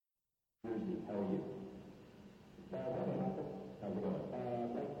How are you? How's it going?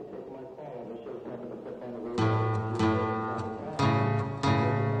 Thanks for taking my call. This show's something to put on the radio.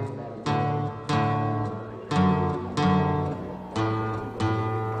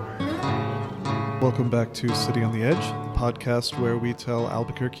 Welcome back to City on the Edge, the podcast where we tell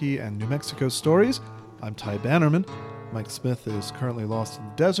Albuquerque and New Mexico stories. I'm Ty Bannerman. Mike Smith is currently lost in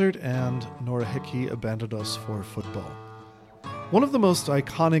the desert, and Nora Hickey abandoned us for football. One of the most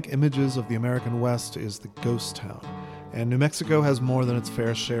iconic images of the American West is the ghost town, and New Mexico has more than its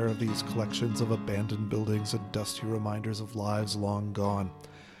fair share of these collections of abandoned buildings and dusty reminders of lives long gone.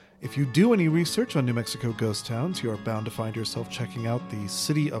 If you do any research on New Mexico ghost towns, you are bound to find yourself checking out the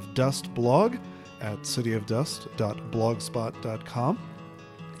City of Dust blog at cityofdust.blogspot.com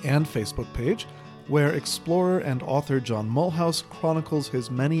and Facebook page, where explorer and author John Mulhouse chronicles his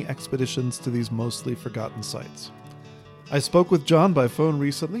many expeditions to these mostly forgotten sites. I spoke with John by phone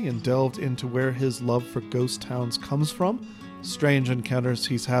recently and delved into where his love for ghost towns comes from, strange encounters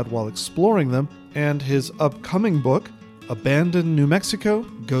he's had while exploring them, and his upcoming book, Abandoned New Mexico: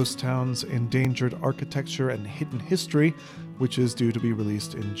 Ghost Towns, Endangered Architecture, and Hidden History, which is due to be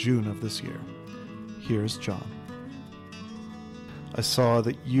released in June of this year. Here's John. I saw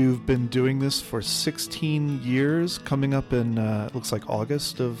that you've been doing this for 16 years, coming up in, it looks like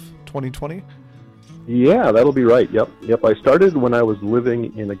August of 2020. Yeah, that'll be right. Yep. I started when I was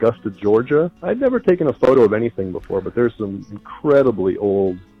living in Augusta, Georgia. I'd never taken a photo of anything before, but there's some incredibly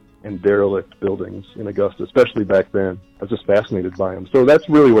old and derelict buildings in Augusta, especially back then. I was just fascinated by them. So that's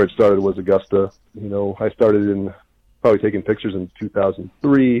really where it started, was Augusta. You know, I started in probably taking pictures in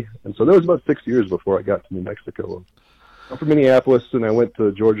 2003, and so that was about 6 years before I got to New Mexico. I'm from Minneapolis, and I went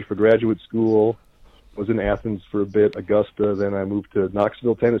to Georgia for graduate school. Was in Athens for a bit, Augusta, then I moved to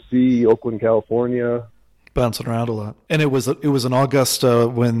Knoxville, Tennessee, Oakland, California. Bouncing around a lot. And it was in Augusta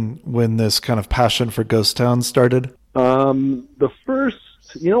when this kind of passion for ghost towns started? The first,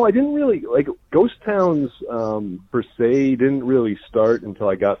 I didn't really, ghost towns per se didn't really start until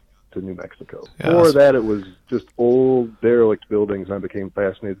I got to New Mexico. Before that, it was just old, derelict buildings, and I became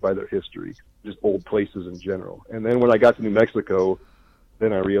fascinated by their history, just old places in general. And then when I got to New Mexico,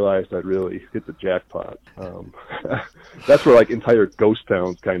 then I realized I'd really hit the jackpot. That's where entire ghost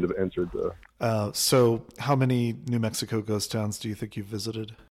towns kind of entered the. So how many New Mexico ghost towns do you think you've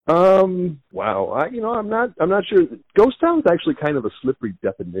visited? Wow. I'm not sure. Ghost town is actually kind of a slippery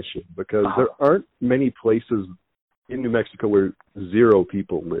definition because there aren't many places in New Mexico where zero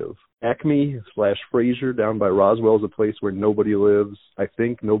people live. Acme/Fraser down by Roswell is a place where nobody lives. I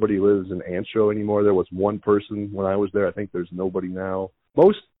think nobody lives in Ancho anymore. There was one person when I was there. I think there's nobody now.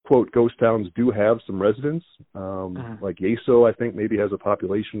 Most, quote, ghost towns do have some residents. Like Yeso, I think, maybe has a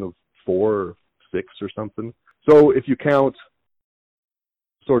population of 4 or 6 or something. So if you count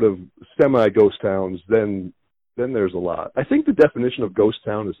sort of semi-ghost towns, then there's a lot. I think the definition of ghost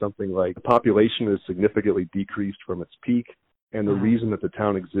town is something like the population is significantly decreased from its peak, and the reason that the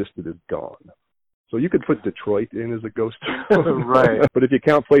town existed is gone. So you could put Detroit in as a ghost town. Right. But if you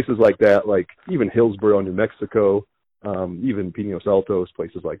count places like that, like even Hillsboro, New Mexico, even Pinos Altos,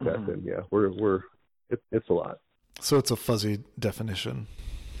 places like that, then yeah, it's a lot. So it's a fuzzy definition.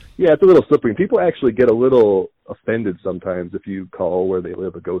 Yeah, it's a little slippery. People actually get a little offended sometimes if you call where they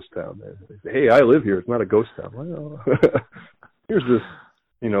live a ghost town. They say, "Hey, I live here. It's not a ghost town." Well, here's this,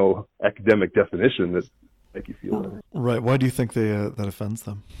 academic definition that make you feel better. Right. Why do you think that offends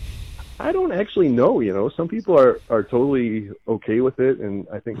them? I don't actually know. Some people are totally okay with it, and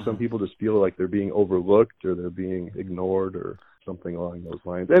I think some people just feel like they're being overlooked or they're being ignored or something along those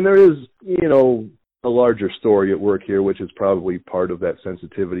lines. And there is, a larger story at work here, which is probably part of that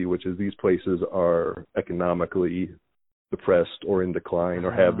sensitivity, which is these places are economically depressed or in decline or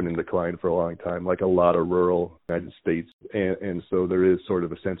have been in decline for a long time, like a lot of rural United States. And so there is sort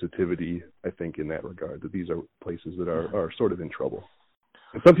of a sensitivity, I think, in that regard, that these are places that are sort of in trouble.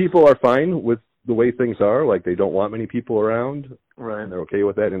 And some people are fine with the way things are, like they don't want many people around, right? And they're okay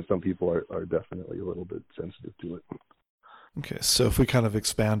with that, and some people are definitely a little bit sensitive to it. Okay, so if we kind of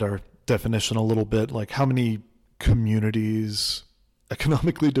expand our definition a little bit, like how many communities,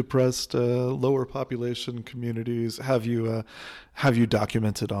 economically depressed, lower population communities, have you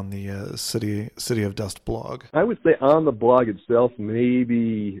documented on the City of Dust blog? I would say on the blog itself,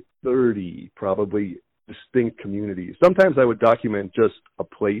 maybe 30, probably distinct communities. Sometimes I would document just a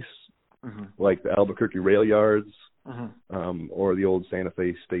place, like the Albuquerque Rail Yards, or the old Santa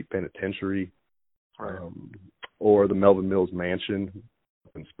Fe State Penitentiary, or the Melvin Mills Mansion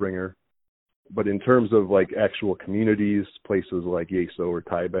in Springer. But in terms of actual communities, places like Yeso or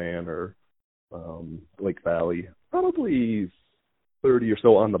Taiban or Lake Valley, probably 30 or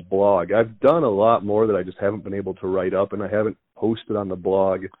so on the blog. I've done a lot more that I just haven't been able to write up, and I haven't posted on the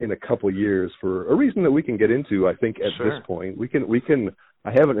blog in a couple of years for a reason that we can get into, I think, at this point. We can.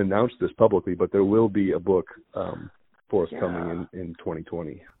 I haven't announced this publicly, but there will be a book forthcoming in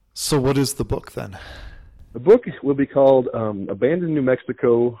 2020. So what is the book then? The book will be called Abandoned New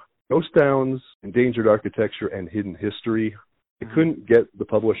Mexico, Ghost Towns, Endangered Architecture, and Hidden History. I couldn't get the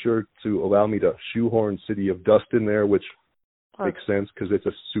publisher to allow me to shoehorn City of Dust in there, which makes sense because it's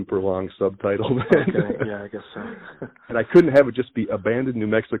a super long subtitle. Okay, yeah, I guess so. And I couldn't have it just be Abandoned New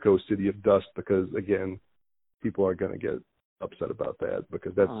Mexico, City of Dust, because, again, people are going to get upset about that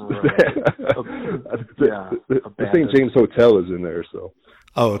because that's the St. James Hotel is in there, so.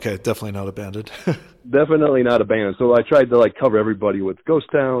 Oh, okay, definitely not abandoned. Definitely not abandoned. So I tried to cover everybody with ghost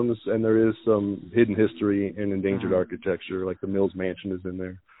towns, and there is some hidden history and endangered architecture, like the Mills Mansion is in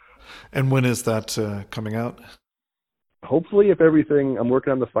there. And when is that coming out? Hopefully, if everything, I'm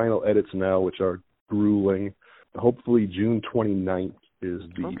working on the final edits now, which are grueling. Hopefully June 29th is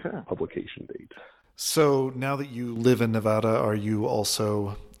the publication date. So now that you live in Nevada, are you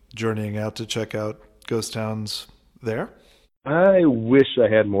also journeying out to check out ghost towns there? I wish I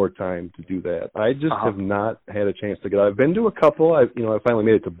had more time to do that. I just have not had a chance to get out. I've been to a couple. I finally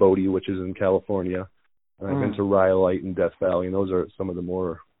made it to Bodie, which is in California. And I've been to Rhyolite and Death Valley, and those are some of the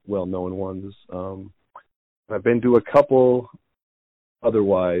more well-known ones. I've been to a couple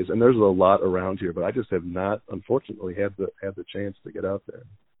otherwise, and there's a lot around here, but I just have not, unfortunately, had the chance to get out there,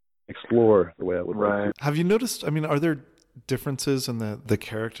 explore the way I would like to. Have you noticed, are there differences in the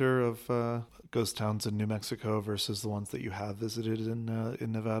character of ghost towns in New Mexico versus the ones that you have visited in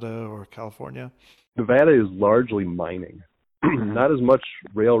Nevada or California? Nevada is largely mining. Not as much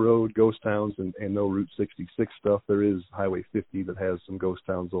railroad ghost towns and no Route 66 stuff. There is Highway 50 that has some ghost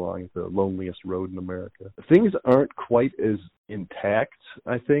towns along it, the loneliest road in America. Things aren't quite as intact,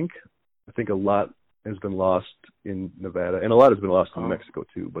 I think. I think a lot has been lost in Nevada, and a lot has been lost in New Mexico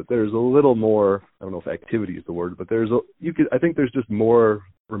too. But there's a little more, I don't know if activity is the word, but I think there's just more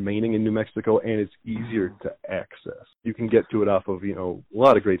remaining in New Mexico, and it's easier to access. You can get to it off of, a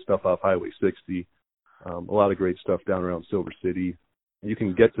lot of great stuff off Highway 60. A lot of great stuff down around Silver City. You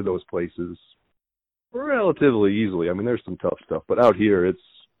can get to those places relatively easily. There's some tough stuff, but out here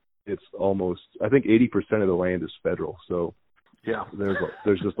it's almost, I think 80% of the land is federal. So yeah,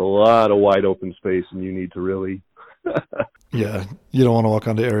 there's just a lot of wide open space, and you need to really. Yeah, you don't want to walk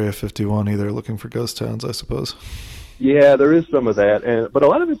onto Area 51 either, looking for ghost towns, I suppose. Yeah, there is some of that, but a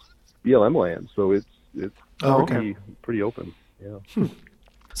lot of it's BLM land, so it's pretty open. Yeah.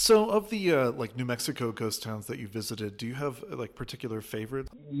 So of the New Mexico ghost towns that you visited, do you have particular favorites?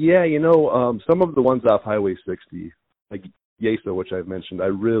 Yeah, some of the ones off Highway 60, like Yeso, which I've mentioned, I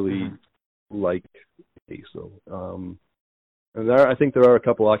really like Yeso. And I think there are a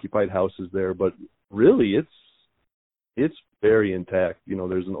couple occupied houses there, but really it's very intact.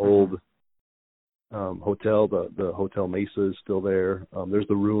 There's an old hotel, the Hotel Mesa is still there. There's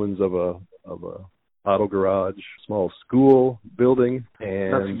the ruins of a auto garage, small school building,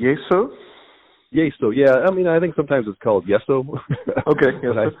 and that's Yeso. Yeso, yeah. I think sometimes it's called Yeso. Okay,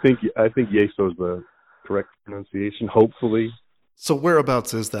 but I think Yeso is the correct pronunciation. Hopefully. So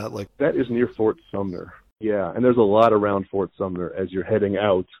whereabouts is that? That is near Fort Sumner. Yeah, and there's a lot around Fort Sumner as you're heading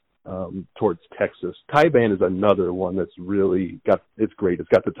out towards Texas. Taiban is another one that's really it's great. It's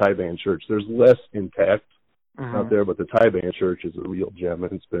got the Taiban Church. There's less intact out there, but the Taiban Church is a real gem,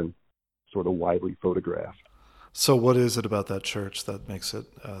 and it's been sort of widely photographed. So what is it about that church that makes it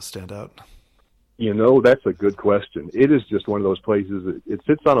stand out? That's a good question. It is just one of those places. It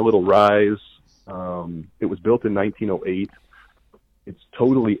sits on a little rise. It was built in 1908. It's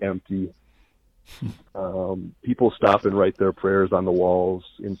totally empty. People stop and write their prayers on the walls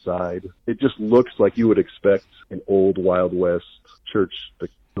inside. It just looks like you would expect an old Wild West church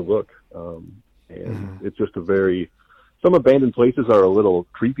to look. And it's just some abandoned places are a little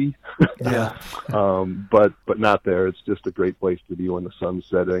creepy. Yeah. But not there. It's just a great place to be when the sun's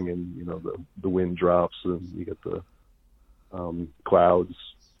setting and, the wind drops and you get the clouds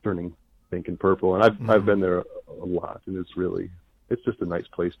turning pink and purple. And I've been there a lot, and it's just a nice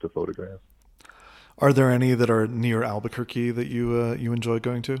place to photograph. Are there any that are near Albuquerque that you enjoy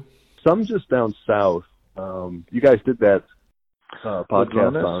going to? Some just down south. You guys did that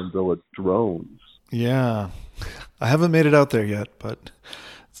podcast on the drones. Yeah. I haven't made it out there yet, but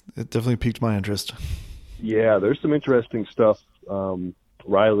it definitely piqued my interest. Yeah, there's some interesting stuff.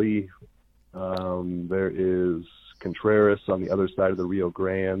 Riley, there is Contreras on the other side of the Rio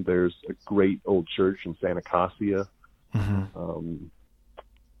Grande. There's a great old church in Santa Casia.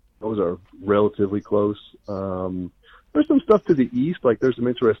 Those are relatively close. There's some stuff to the east, like there's some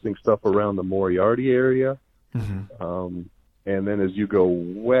interesting stuff around the Moriarty area. Mm-hmm. And then as you go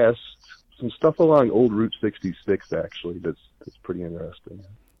west, some stuff along old Route 66 actually that's pretty interesting.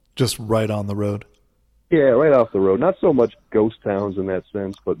 Just right on the road. Yeah, right off the road. Not so much ghost towns in that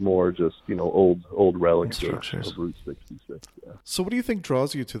sense, but more just, old relics of Route 66. Yeah. So what do you think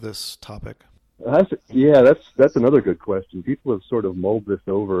draws you to this topic? That's another good question. People have sort of mulled this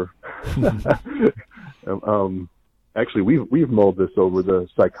over. Actually, we've mulled this over, the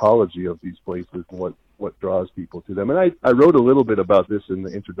psychology of these places and what draws people to them. And I wrote a little bit about this in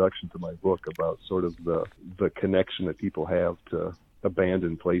the introduction to my book, about sort of the connection that people have to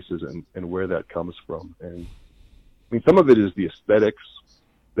abandoned places and where that comes from. And I mean, some of it is the aesthetics,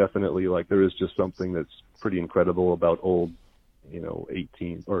 definitely. Like there is just something that's pretty incredible about old,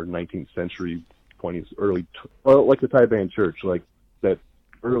 18th or 19th century, 20th, like the Taiban Church, like that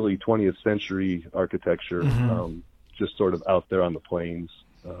early 20th century architecture, just sort of out there on the plains.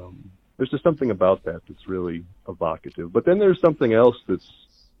 There's just something about that that's really evocative. But then there's something else that's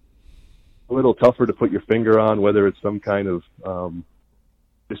a little tougher to put your finger on, whether it's some kind of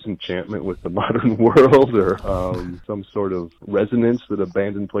disenchantment with the modern world or some sort of resonance that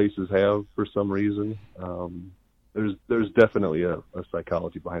abandoned places have for some reason. There's definitely a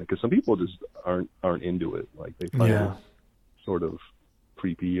psychology behind it, because some people just aren't into it. Like they find it sort of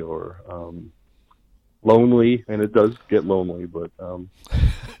creepy or lonely, and it does get lonely, but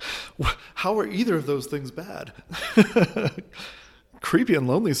how are either of those things bad? Creepy and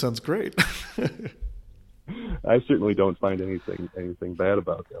lonely sounds great. I certainly don't find anything bad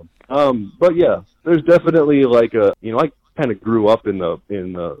about them. But yeah, there's definitely like I kind of grew up in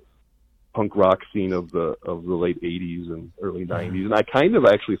the punk rock scene of the late 80s and early 90s, and I kind of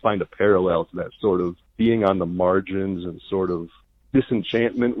actually find a parallel to that, sort of being on the margins and sort of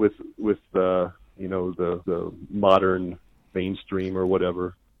disenchantment with the modern mainstream or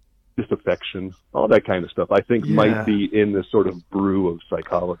whatever, disaffection, all that kind of stuff, I think might be in this sort of brew of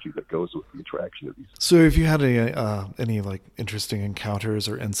psychology that goes with the attraction of these. So have you had any like interesting encounters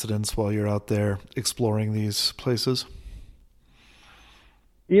or incidents while you're out there exploring these places?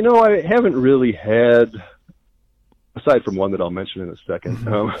 I haven't really had, aside from one that I'll mention in a second,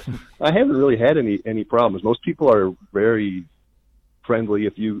 I haven't really had any problems. Most people are very friendly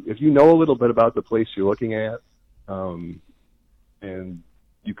if you know a little bit about the place you're looking at, and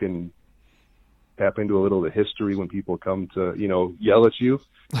you can tap into a little of the history when people come to, yell at you.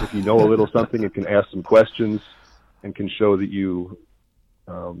 If you know a little something, and can ask some questions and can show that you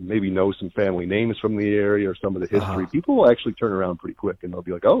maybe know some family names from the area or some of the history. People will actually turn around pretty quick, and they'll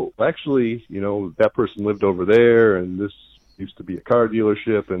be like, oh, actually, that person lived over there, and this used to be a car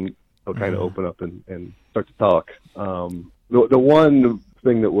dealership, and they'll kind of open up and start to talk. The one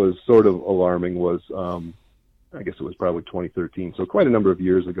thing that was sort of alarming was, I guess it was probably 2013, so quite a number of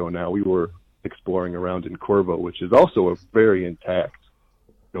years ago now, we were exploring around in Corvo, which is also a very intact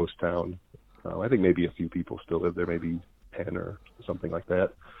ghost town. I think maybe a few people still live there, maybe 10 or something like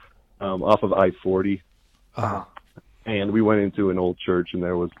that, off of I-40. And we went into an old church, and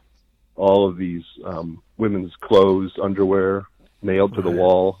there was all of these women's clothes, underwear, nailed to the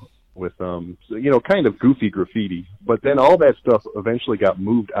wall with, kind of goofy graffiti. But then all that stuff eventually got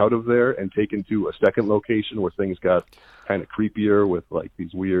moved out of there and taken to a second location where things got kind of creepier with like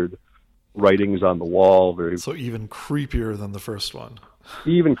these weird writings on the wall. So even creepier than the first one.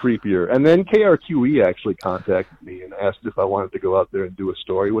 Even creepier. And then KRQE actually contacted me and asked if I wanted to go out there and do a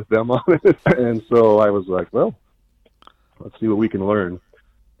story with them on it. And so I was like, well, let's see what we can learn.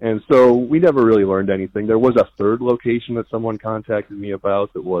 And so we never really learned anything. There was a third location that someone contacted me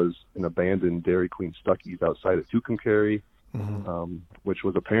about that was an abandoned Dairy Queen Stuckey's outside of Tucumcari, which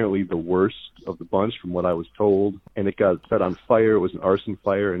was apparently the worst of the bunch from what I was told. And it got set on fire. It was an arson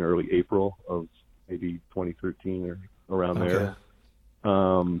fire in early April of maybe 2013 or around there.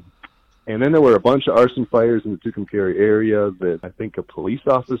 And then there were a bunch of arson fires in the Tucumcari area that I think a police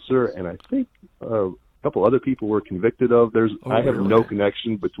officer and I think a couple other people were convicted of. I have no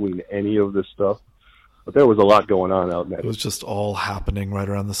connection between any of this stuff, but there was a lot going on out in that. It was just all happening right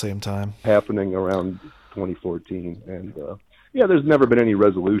around the same time. Happening around 2014. And there's never been any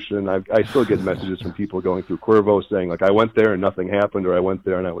resolution. I still get messages from people going through Cuervo saying, like, I went there and nothing happened, or I went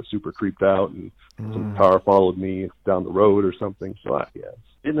there and I was super creeped out and some car followed me down the road or something. So,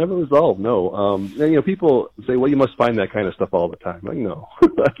 it never resolved, no. And, people say, well, you must find that kind of stuff all the time. Like, no.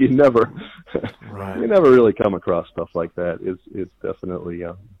 Like, you never really come across stuff like that. It's definitely,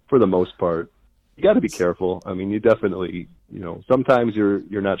 for the most part, you got to be careful. I mean, you definitely, sometimes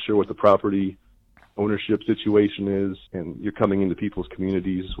you're not sure what the property ownership situation is, and you're coming into people's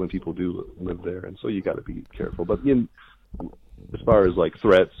communities when people do live there, and so you got to be careful. But as far as like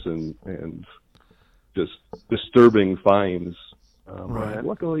threats and just disturbing finds, Right.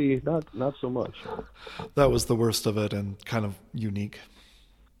 luckily not so much. That was the worst of it and kind of unique.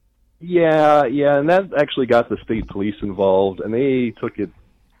 Yeah, and that actually got the state police involved, and they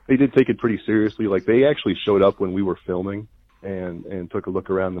did take it pretty seriously. Like, they actually showed up when we were filming and took a look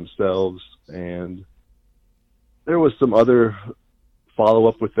around themselves, and there was some other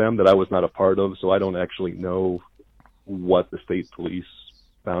follow-up with them that I was not a part of, so I don't actually know what the state police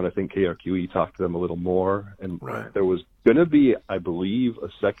found. I think KRQE talked to them a little more, and Right. there was going to be, I believe, a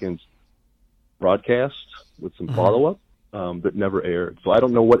second broadcast with some follow-up that never aired. So I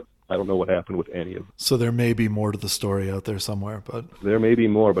don't know what happened with any of them. So there may be more to the story out there somewhere, but There may be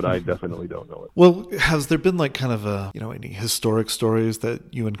more, but I definitely don't know it. well, has there been like kind of any historic stories that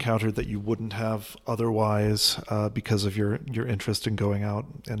you encountered that you wouldn't have otherwise because of your interest in going out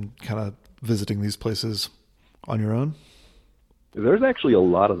and kind of visiting these places on your own? There's actually a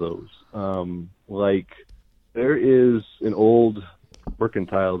lot of those. Like, there is an old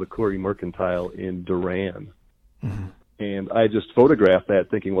mercantile, the Corey Mercantile in Duran. Mm-hmm. And I just photographed that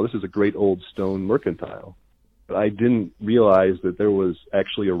thinking, well, this is a great old stone mercantile. But I didn't realize that there was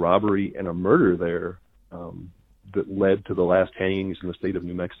actually a robbery and a murder there that led to the last hangings in the state of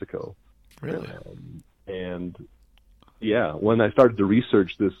New Mexico. Really? And yeah, when I started to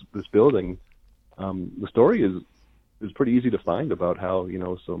research this building, the story is pretty easy to find about how,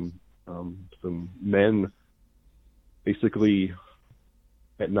 some men basically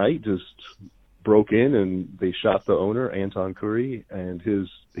at night just broke in and they shot the owner, Anton Curry, and his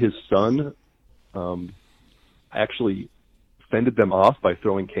son actually fended them off by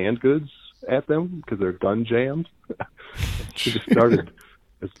throwing canned goods at them because they're gun jammed. He just started,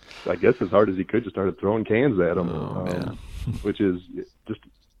 I guess, as hard as he could, just started throwing cans at them, man. which is just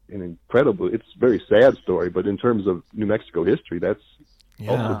an incredible, it's a very sad story, but in terms of New Mexico history, that's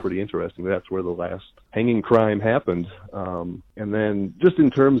also pretty interesting. That's where the last hanging crime happened. And then just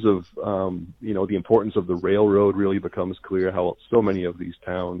in terms of, the importance of the railroad really becomes clear, how so many of these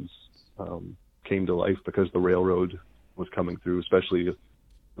towns came to life because the railroad was coming through, especially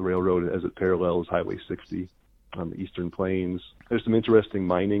the railroad as it parallels Highway 60 on the Eastern Plains. There's some interesting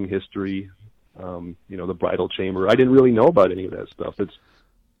mining history, the bridal chamber. I didn't really know about any of that stuff. It's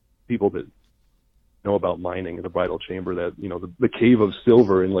people that know about mining and the bridal chamber, that the cave of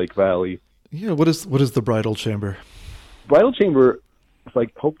silver in Lake Valley. Yeah, what is the bridal chamber? Bridal chamber,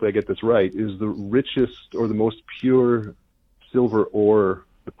 hopefully I get this right, is the richest or the most pure silver ore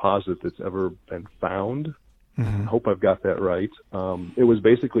deposit that's ever been found. Mm-hmm. I hope I've got that right. It was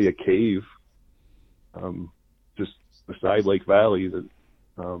basically a cave just beside Lake Valley that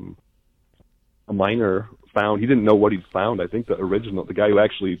a miner found. He didn't know what he'd found. I think the guy who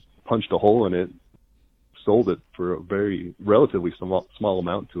actually punched a hole in it sold it for a very relatively small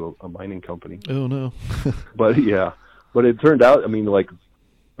amount to a mining company. Oh no. But it turned out, I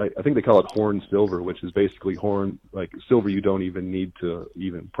think they call it horn silver, which is basically silver you don't even need to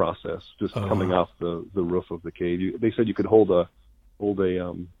even process, just coming off the roof of the cave. They said you could hold a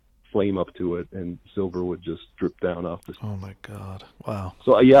flame up to it and silver would just drip down off the. Oh my God! Wow.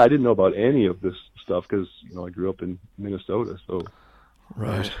 So I didn't know about any of this stuff because I grew up in Minnesota, so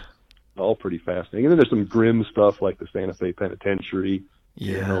Right. all pretty fascinating. And then there's some grim stuff like the Santa Fe Penitentiary.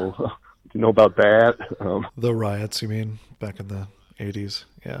 Yeah. You know about that? The riots, you mean, back in the 80s?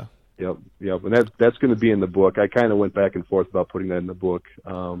 Yeah. Yep. And that's going to be in the book. I kind of went back and forth about putting that in the book.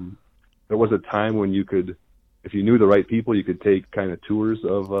 There was a time when you could, if you knew the right people, you could take kind of tours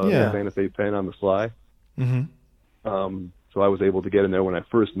of the Santa Fe Pen on the sly. Mm-hmm. So I was able to get in there when I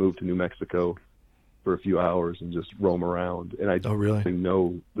first moved to New Mexico for a few hours and just roam around. And I didn't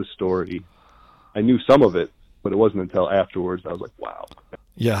know the story. I knew some of it, but it wasn't until afterwards I was like, wow.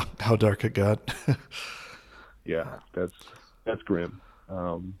 Yeah, how dark it got. Yeah, that's grim.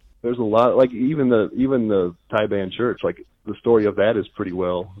 There's a lot, even the Taiban Church, the story of that is pretty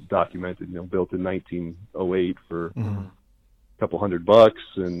well documented. Built in 1908 for a couple $100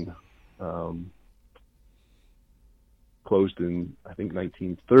 and closed in I think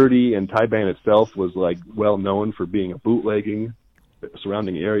 1930. And Taiban itself was well known for being a bootlegging. The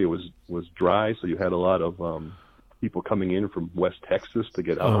surrounding area was dry, so you had a lot of people coming in from West Texas to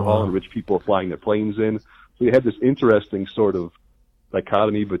get alcohol, and rich people flying their planes in. So you had this interesting sort of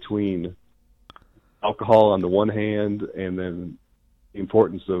dichotomy between alcohol on the one hand and then the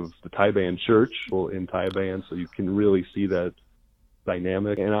importance of the Taiban Church in Taiban. So you can really see that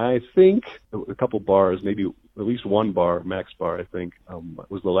dynamic. And I think a couple bars, maybe at least one bar, Max Bar, I think,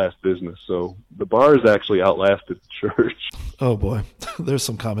 was the last business. So the bars actually outlasted the church. Oh boy, there's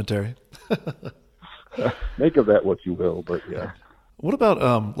some commentary. Make of that what you will, but yeah. What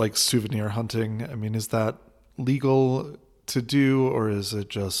about like souvenir hunting? I mean, is that legal to do, or is it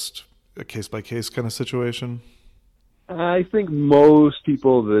just a case by case kind of situation? I think most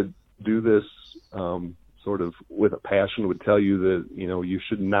people that do this sort of with a passion would tell you that, you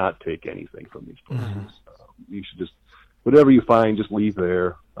should not take anything from these places. Mm-hmm. You should just, whatever you find, just leave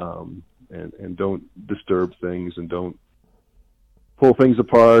there, and don't disturb things, and don't pull things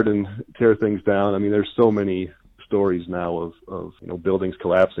apart and tear things down. I mean, there's so many stories now of buildings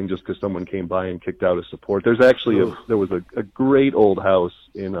collapsing just because someone came by and kicked out a support. There's actually there was a great old house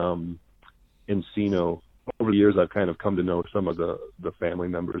in Encino. Over the years, I've kind of come to know some of the family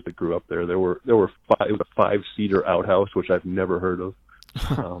members that grew up there. It was a 5-seater outhouse, which I've never heard of.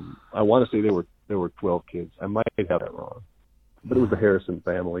 I want to say there were 12 kids. I might have that wrong, but it was the Harrison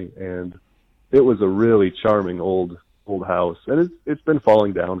family, and it was a really charming old house, and it's been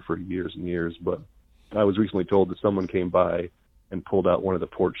falling down for years and years. But I was recently told that someone came by and pulled out one of the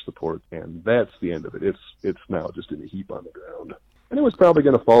porch supports, and that's the end of it. It's now just in a heap on the ground, and it was probably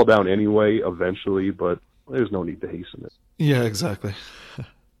going to fall down anyway eventually, but there's no need to hasten it. Yeah, exactly.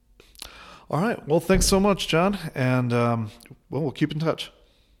 All right. Well, thanks so much, John. And we'll keep in touch.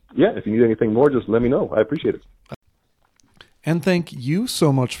 Yeah, if you need anything more, just let me know. I appreciate it. And thank you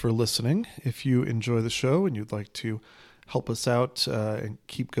so much for listening. If you enjoy the show and you'd like to help us out and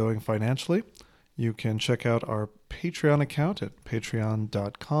keep going financially, you can check out our Patreon account at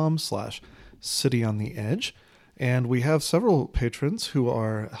patreon.com/cityontheedge. And we have several patrons who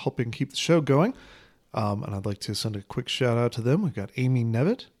are helping keep the show going. And I'd like to send a quick shout out to them. We've got Amy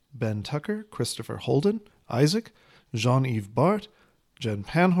Nevitt, Ben Tucker, Christopher Holden, Isaac, Jean-Yves Bart, Jen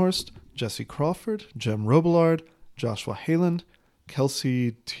Panhorst, Jesse Crawford, Jem Robillard, Joshua Hayland,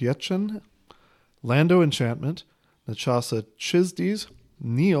 Kelsey Tietjen, Lando Enchantment, Nachasa Chisdes,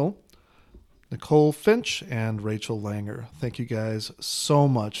 Neil, Nicole Finch, and Rachel Langer. Thank you guys so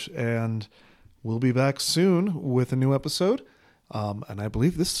much. And we'll be back soon with a new episode. And I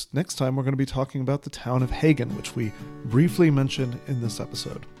believe this next time we're going to be talking about the town of Hagen, which we briefly mentioned in this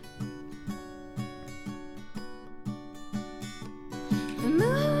episode.